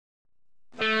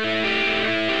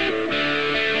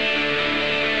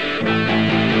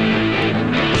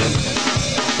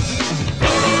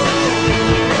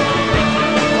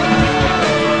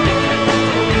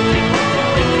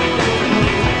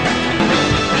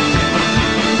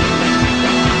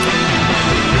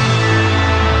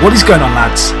What is going on,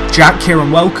 lads? Jack here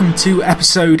and welcome to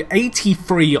episode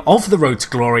 83 of The Road to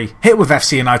Glory, here with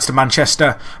FC United of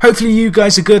Manchester. Hopefully you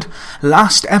guys are good.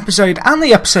 Last episode and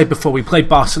the episode before, we played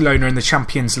Barcelona in the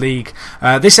Champions League.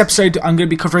 This episode I'm going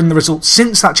to be covering the results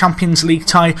since that Champions League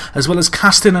tie, as well as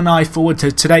casting an eye forward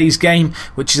to today's game,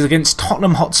 which is against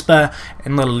Tottenham Hotspur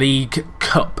in the League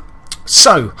Cup.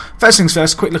 So, first things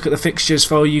first, quick look at the fixtures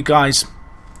for you guys.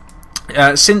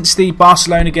 Since the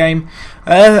Barcelona game,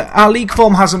 our league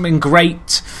form hasn't been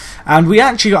great, and we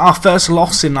actually got our first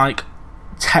loss in I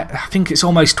think it's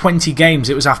almost 20 games.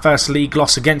 It was our first league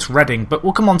loss against Reading, but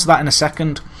we'll come on to that in a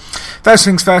second. First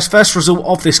things first, first result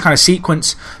of this kind of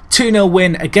sequence, 2-0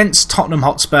 win against Tottenham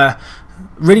Hotspur.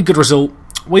 Really good result.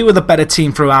 We were the better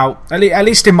team throughout, at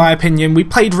least in my opinion. We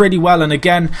played really well, and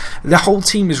again, the whole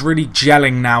team is really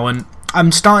gelling now, and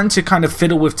I'm starting to kind of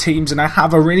fiddle with teams, and I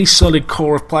have a really solid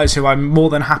core of players who I'm more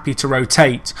than happy to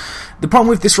rotate. The problem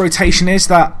with this rotation is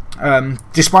that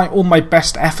despite all my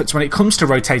best efforts when it comes to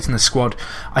rotating the squad,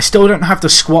 I still don't have the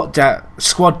squad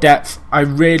depth I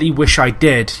really wish I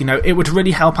did. You know, it would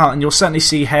really help out, and you'll certainly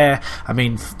see here, I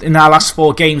mean, in our last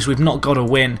 4 games we've not got a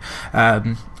win.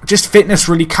 Just fitness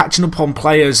really catching up on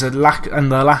players, and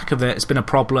the lack of it has been a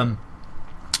problem.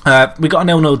 We got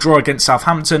a 0-0 draw against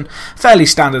Southampton, fairly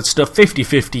standard stuff,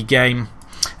 50-50 game.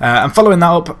 And following that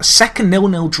up, second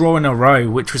 0-0 draw in a row,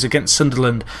 which was against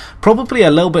Sunderland. Probably a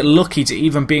little bit lucky to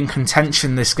even be in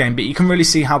contention this game, but you can really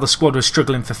see how the squad was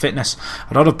struggling for fitness.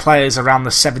 A lot of players around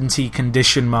the 70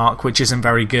 condition mark, which isn't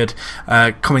very good,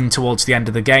 coming towards the end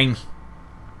of the game.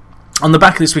 On the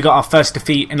back of this, we got our first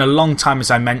defeat in a long time,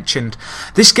 as I mentioned.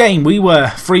 This game, we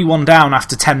were 3-1 down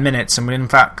after 10 minutes, and in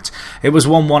fact, it was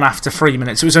 1-1 after 3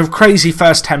 minutes. It was a crazy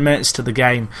first 10 minutes to the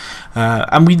game,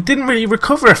 and we didn't really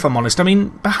recover, if I'm honest. I mean,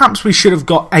 perhaps we should have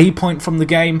got a point from the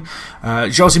game.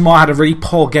 Josimar had a really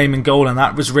poor game in goal, and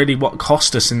that was really what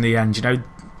cost us in the end, you know.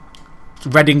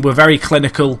 Reading were very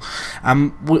clinical,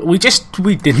 and we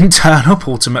didn't turn up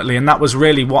ultimately, and that was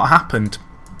really what happened.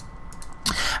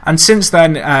 And since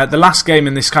then, the last game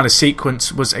in this kind of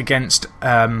sequence was against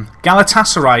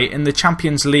Galatasaray in the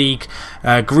Champions League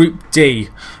Group D.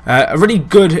 A really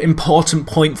good, important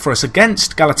point for us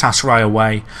against Galatasaray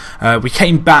away. We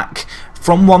came back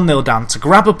from 1-0 down to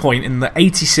grab a point in the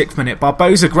 86th minute.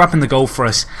 Barbosa grabbing the goal for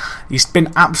us. He's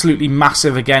been absolutely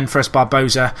massive again for us,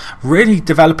 Barbosa. Really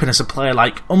developing as a player,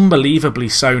 like unbelievably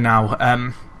so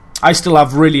now. I still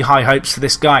have really high hopes for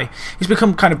this guy. He's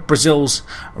become kind of Brazil's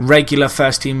regular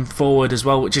first team forward as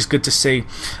well, which is good to see.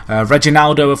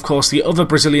 Reginaldo, of course, the other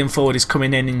Brazilian forward, is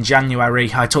coming in January.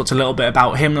 I talked a little bit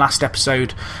about him last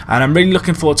episode, and I'm really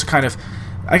looking forward to kind of,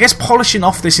 I guess, polishing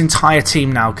off this entire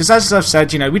team now, because as I've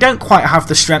said, you know, we don't quite have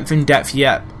the strength and depth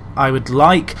yet I would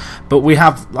like, but we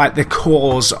have like the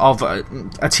cores of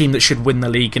a team that should win the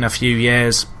league in a few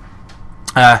years.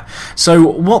 So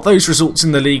what those results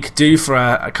in the league do for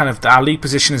kind of our league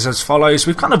position is as follows.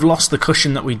 We've kind of lost the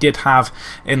cushion that we did have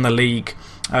in the league.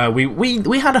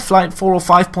 We had a 4 or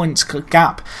 5 points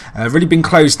gap, really been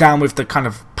closed down with the kind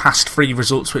of past 3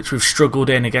 results which we've struggled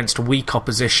in against weak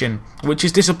opposition, which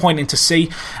is disappointing to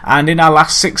see. And in our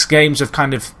last 6 games of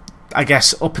kind of, I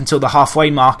guess, up until the halfway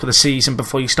mark of the season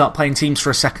before you start playing teams for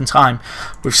a second time,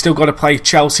 we've still got to play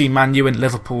Chelsea, Man U and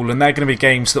Liverpool, and they're going to be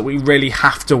games that we really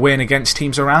have to win against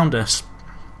teams around us.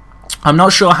 I'm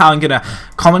not sure how I'm going to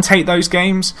commentate those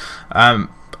games.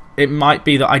 It might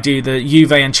be that I do the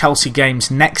Juve and Chelsea games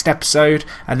next episode,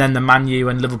 and then the Man U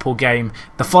and Liverpool game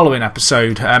the following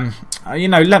episode. You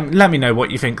know, let me know what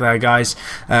you think there, guys.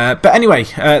 But anyway,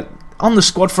 on the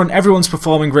squad front, everyone's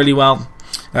performing really well.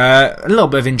 A little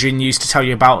bit of injury news to tell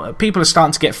you about. People are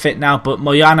starting to get fit now, but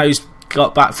Moyano's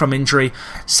got back from injury.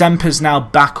 Semper's now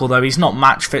back, although he's not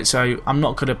match fit, so I'm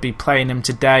not going to be playing him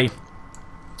today.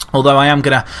 Although I'm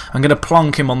gonna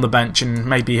plonk him on the bench, and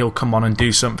maybe he'll come on and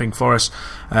do something for us.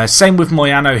 Same with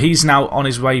Moyano. He's now on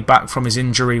his way back from his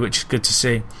injury, which is good to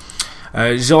see.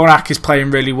 Zorak is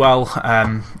playing really well.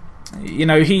 You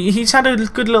know, he's had a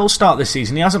good little start this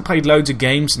season. He hasn't played loads of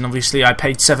games, and obviously I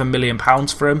paid £7 million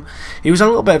for him. He was a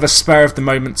little bit of a spur of the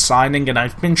moment signing, and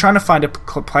I've been trying to find a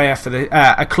player for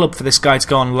a club for this guy to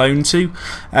go on loan to.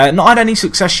 Not had any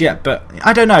success yet, but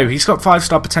I don't know. He's got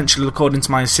 5-star potential according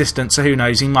to my assistant, so who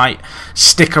knows? He might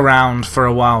stick around for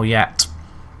a while yet.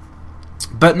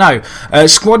 But no,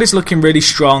 squad is looking really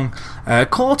strong.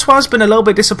 Courtois has been a little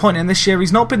bit disappointing this year.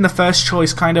 He's not been the first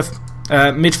choice kind of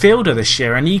midfielder this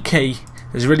year, and Ike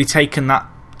has really taken that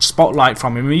spotlight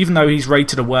from him, even though he's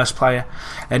rated a worse player.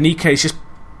 Ike's just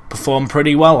performed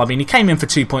pretty well. I mean, he came in for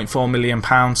 £2.4 million,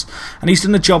 and he's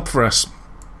done the job for us.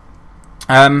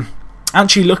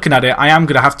 Actually, looking at it, I am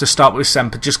going to have to start with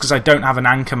Semper just because I don't have an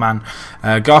anchor man.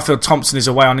 Garfield Thompson is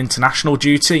away on international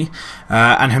duty,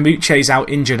 and Hamuche's out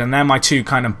injured, and they're my two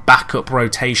kind of backup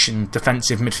rotation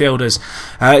defensive midfielders.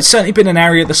 It's certainly been an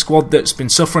area of the squad that's been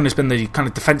suffering, has been the kind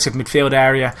of defensive midfield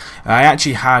area. I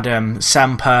actually had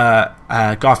Semper,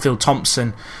 Garfield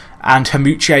Thompson, and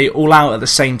Hamuche all out at the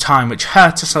same time, which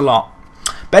hurt us a lot.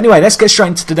 But anyway, let's get straight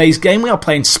into today's game. We are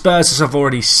playing Spurs, as I've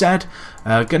already said.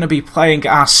 Going to be playing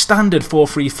our standard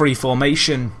 4-3-3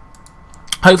 formation.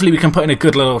 Hopefully we can put in a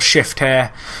good little shift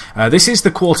here. This is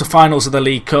the quarterfinals of the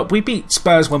League Cup. We beat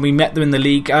Spurs when we met them in the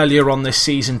league earlier on this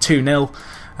season 2-0.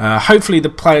 Hopefully the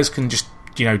players can just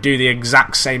do the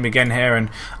exact same again here, and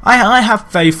I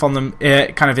have faith on them,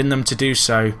 kind of in them to do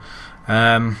so.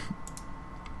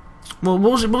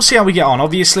 We'll see how we get on.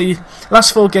 Obviously,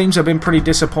 last 4 games have been pretty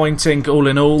disappointing, all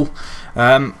in all.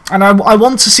 And I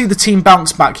want to see the team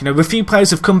bounce back. A few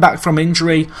players have come back from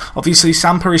injury. Obviously,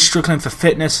 Samper is struggling for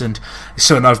fitness, and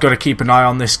so I've got to keep an eye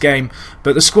on this game.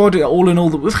 But the squad, all in all,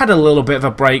 we've had a little bit of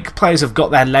a break. Players have got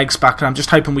their legs back, and I'm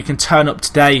just hoping we can turn up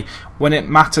today when it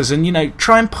matters and,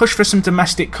 try and push for some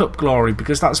domestic cup glory,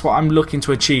 because that's what I'm looking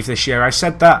to achieve this year. I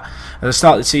said that at the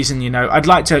start of the season, I'd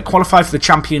like to qualify for the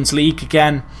Champions League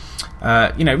again.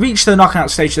 Reach the knockout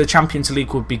stage of the Champions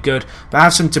League would be good, but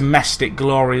have some domestic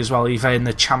glory as well, either in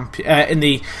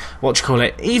the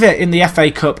either in the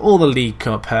FA Cup or the League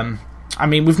Cup.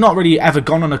 We've not really ever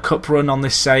gone on a cup run on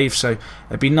this save, so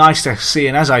it'd be nice to see.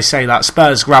 And as I say that,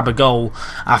 Spurs grab a goal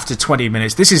after 20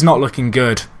 minutes. This is not looking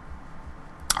good.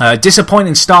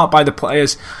 Disappointing start by the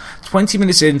players. 20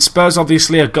 minutes in, Spurs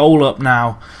obviously a goal up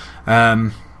now.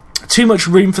 Too much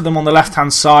room for them on the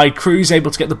left-hand side. Cruz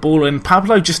able to get the ball in.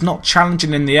 Pablo just not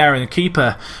challenging in the air, and the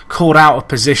keeper caught out of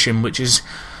position, which is,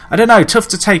 I don't know, tough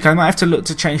to take. I might have to look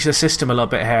to change the system a little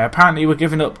bit here. Apparently we're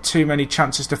giving up too many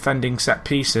chances defending set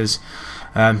pieces.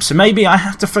 So maybe I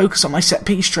have to focus on my set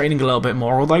piece training a little bit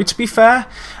more. Although, to be fair,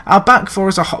 our back four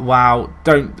is a... Wow,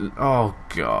 oh,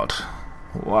 God.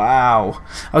 Wow.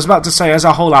 I was about to say, as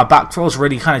a whole, our back four's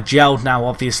really kind of gelled now.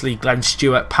 Obviously, Glenn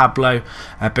Stewart, Pablo,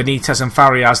 Benitez and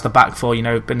Farias, the back four,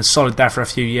 been solid there for a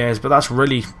few years, but that's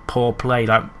really poor play,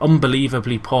 like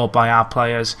unbelievably poor by our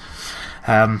players.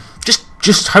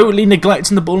 Just totally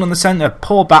neglecting the ball in the centre.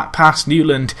 Poor back pass.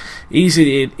 Newland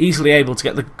easily able to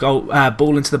get the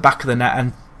ball into the back of the net,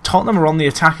 and Tottenham are on the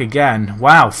attack again.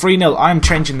 Wow, 3-0. I'm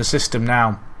changing the system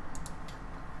now.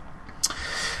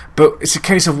 But it's a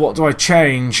case of what do I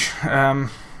change?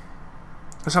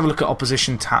 Let's have a look at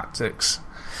opposition tactics.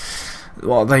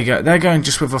 Well, there you go. They're going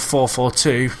just with a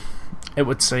 4-4-2, it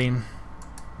would seem.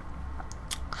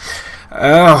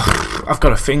 I've got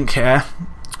to think here.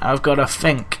 I've got to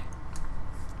think.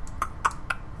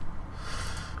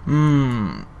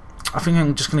 I think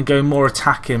I'm just going to go more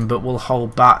attacking, but we'll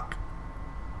hold back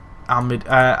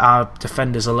our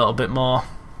defenders a little bit more.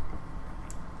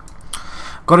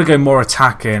 Got to go more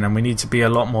attacking, and we need to be a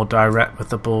lot more direct with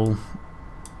the ball.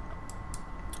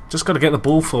 Just got to get the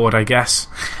ball forward, I guess.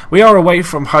 We are away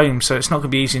from home, so it's not going to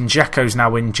be easy, and Dzeko's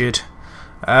now injured.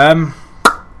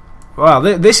 Well,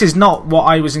 this is not what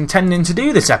I was intending to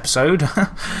do this episode.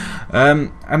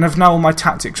 And I've now all my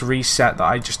tactics reset that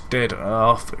I just did.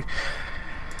 I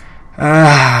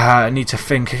need to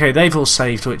think. Okay, they've all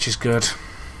saved, which is good.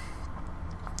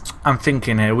 I'm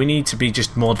thinking here. We need to be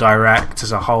just more direct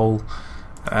as a whole.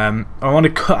 I want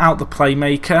to cut out the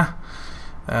playmaker.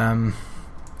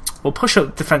 We'll push up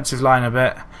the defensive line a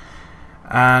bit,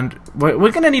 and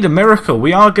we're going to need a miracle.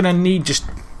 We are going to need just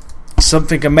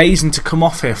something amazing to come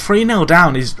off here. 3-0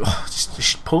 down is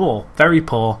just poor, very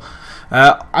poor.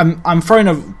 I'm throwing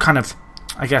a kind of,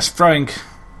 I guess, throwing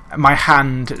my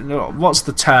hand. What's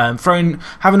the term?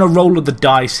 Having a roll of the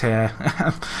dice here.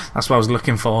 That's what I was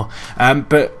looking for.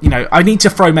 But I need to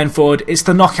throw men forward. It's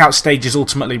the knockout stages.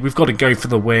 Ultimately, we've got to go for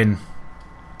the win,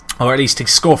 or at least to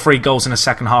score 3 goals in a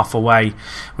second half away,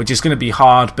 which is going to be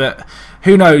hard. But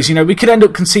who knows? We could end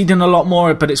up conceding a lot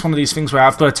more. But it's one of these things where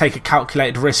I've got to take a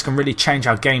calculated risk and really change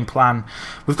our game plan.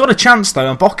 We've got a chance though,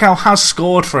 and Bocal has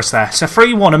scored for us there. So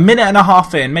 3-1, a minute and a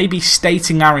half in, maybe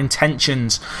stating our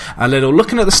intentions a little.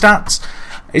 Looking at the stats,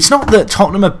 it's not that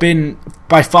Tottenham have been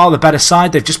by far the better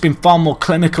side. They've just been far more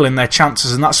clinical in their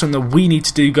chances, and that's something that we need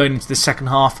to do going into the second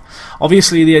half.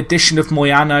 Obviously, the addition of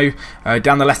Moyano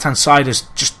down the left-hand side has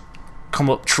just come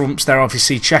up trumps there.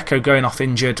 Obviously, Dzeko going off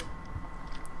injured.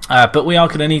 But we are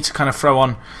going to need to kind of throw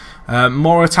on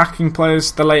more attacking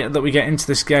players the later that we get into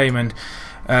this game. And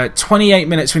 28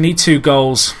 minutes, we need 2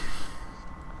 goals.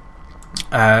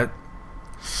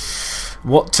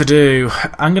 what to do.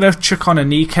 I'm going to chuck on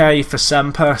Anike for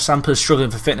Semper. Semper's struggling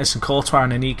for fitness, and Courtois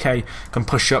and Anike can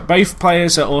push up. Both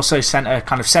players are also centre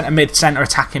mid, centre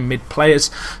attacking mid players,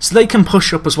 so they can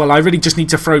push up as well. I really just need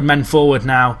to throw men forward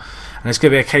now, and it's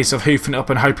going to be a case of hoofing it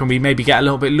up and hoping we maybe get a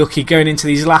little bit lucky going into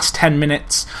these last 10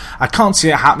 minutes. I can't see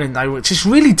it happening though, which is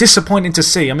really disappointing to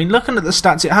see. I mean, looking at the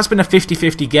stats, it has been a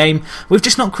 50-50 game. We've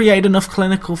just not created enough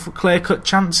clear-cut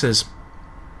chances.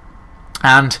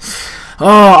 And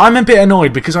I'm a bit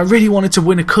annoyed because I really wanted to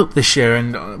win a cup this year,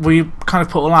 and we kind of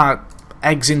put all our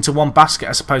eggs into one basket,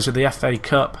 I suppose, with the FA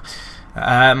Cup.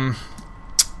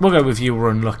 We'll go with you were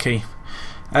unlucky.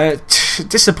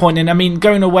 Disappointing. I mean,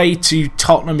 going away to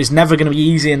Tottenham is never going to be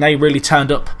easy, and they really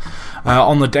turned up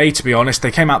on the day, to be honest.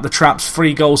 They came out the traps,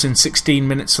 3 goals in 16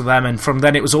 minutes for them, and from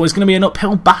then it was always going to be an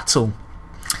uphill battle.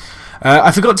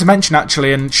 I forgot to mention,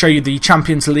 actually, and show you the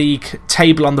Champions League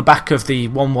table on the back of the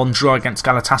 1-1 draw against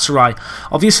Galatasaray.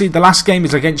 Obviously, the last game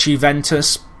is against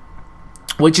Juventus,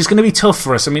 which is going to be tough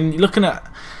for us. I mean, looking at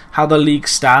how the league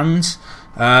stands,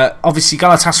 obviously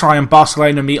Galatasaray and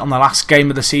Barcelona meet on the last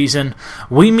game of the season.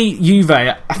 We meet Juve.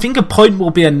 I think a point will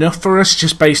be enough for us,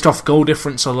 just based off goal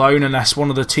difference alone, unless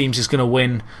one of the teams is going to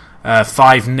win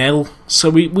 5-0. So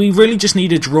we really just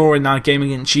need a draw in that game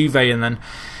against Juve, and then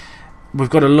we've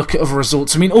got to look at other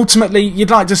results. I mean, ultimately, you'd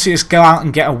like to see us go out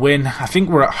and get a win. I think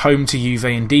we're at home to Juve.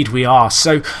 Indeed, we are.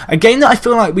 So, a game that I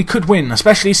feel like we could win,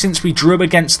 especially since we drew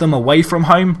against them away from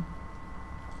home.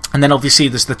 And then, obviously,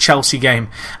 there's the Chelsea game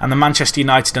and the Manchester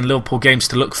United and Liverpool games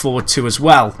to look forward to as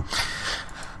well.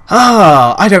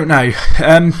 I don't know.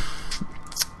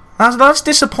 That's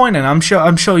disappointing. I'm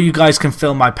sure you guys can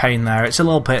feel my pain there. It's a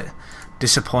little bit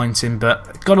disappointing,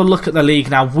 but got to look at the league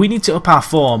now. We need to up our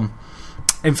form.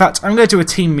 In fact, I'm going to do a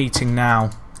team meeting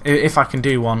now, if I can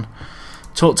do one.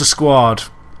 Talk to squad.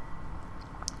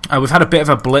 We've had a bit of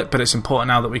a blip, but it's important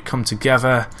now that we come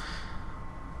together.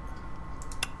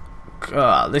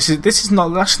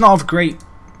 That's not a great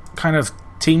kind of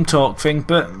team talk thing,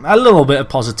 but a little bit of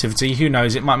positivity. Who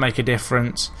knows? It might make a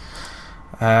difference.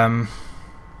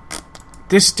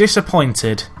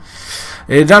 Disappointed.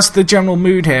 That's the general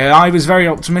mood here. I was very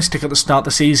optimistic at the start of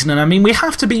the season, and I mean, we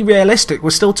have to be realistic.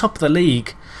 We're still top of the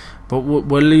league, but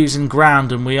we're losing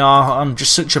ground, and we are on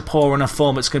just such a poor run of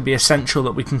form. It's going to be essential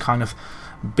that we can kind of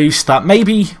boost that.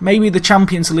 Maybe the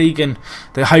Champions League and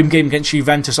the home game against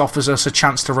Juventus offers us a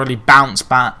chance to really bounce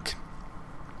back.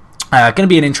 Going to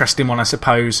be an interesting one, I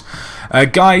suppose.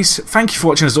 Guys, thank you for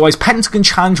watching as always. Pentagon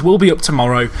Challenge will be up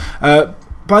tomorrow.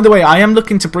 By the way, I am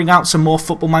looking to bring out some more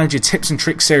Football Manager tips and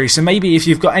tricks series, so maybe if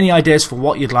you've got any ideas for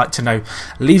what you'd like to know,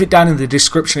 leave it down in the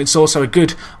description. It's also a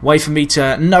good way for me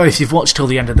to know if you've watched till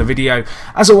the end of the video.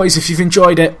 As always, if you've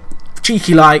enjoyed it,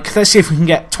 cheeky like. Let's see if we can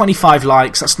get 25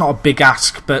 likes. That's not a big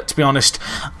ask, but to be honest,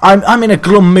 I'm in a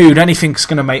glum mood. Anything's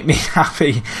going to make me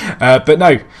happy. But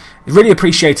no, really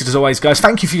appreciate it as always, guys.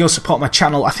 Thank you for your support on my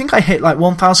channel. I think I hit like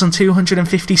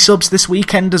 1,250 subs this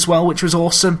weekend as well, which was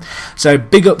awesome. So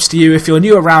big ups to you. If you're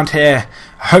new around here,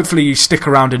 hopefully you stick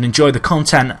around and enjoy the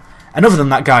content. And other than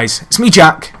that, guys, it's me,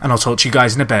 Jack, and I'll talk to you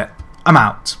guys in a bit. I'm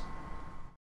out.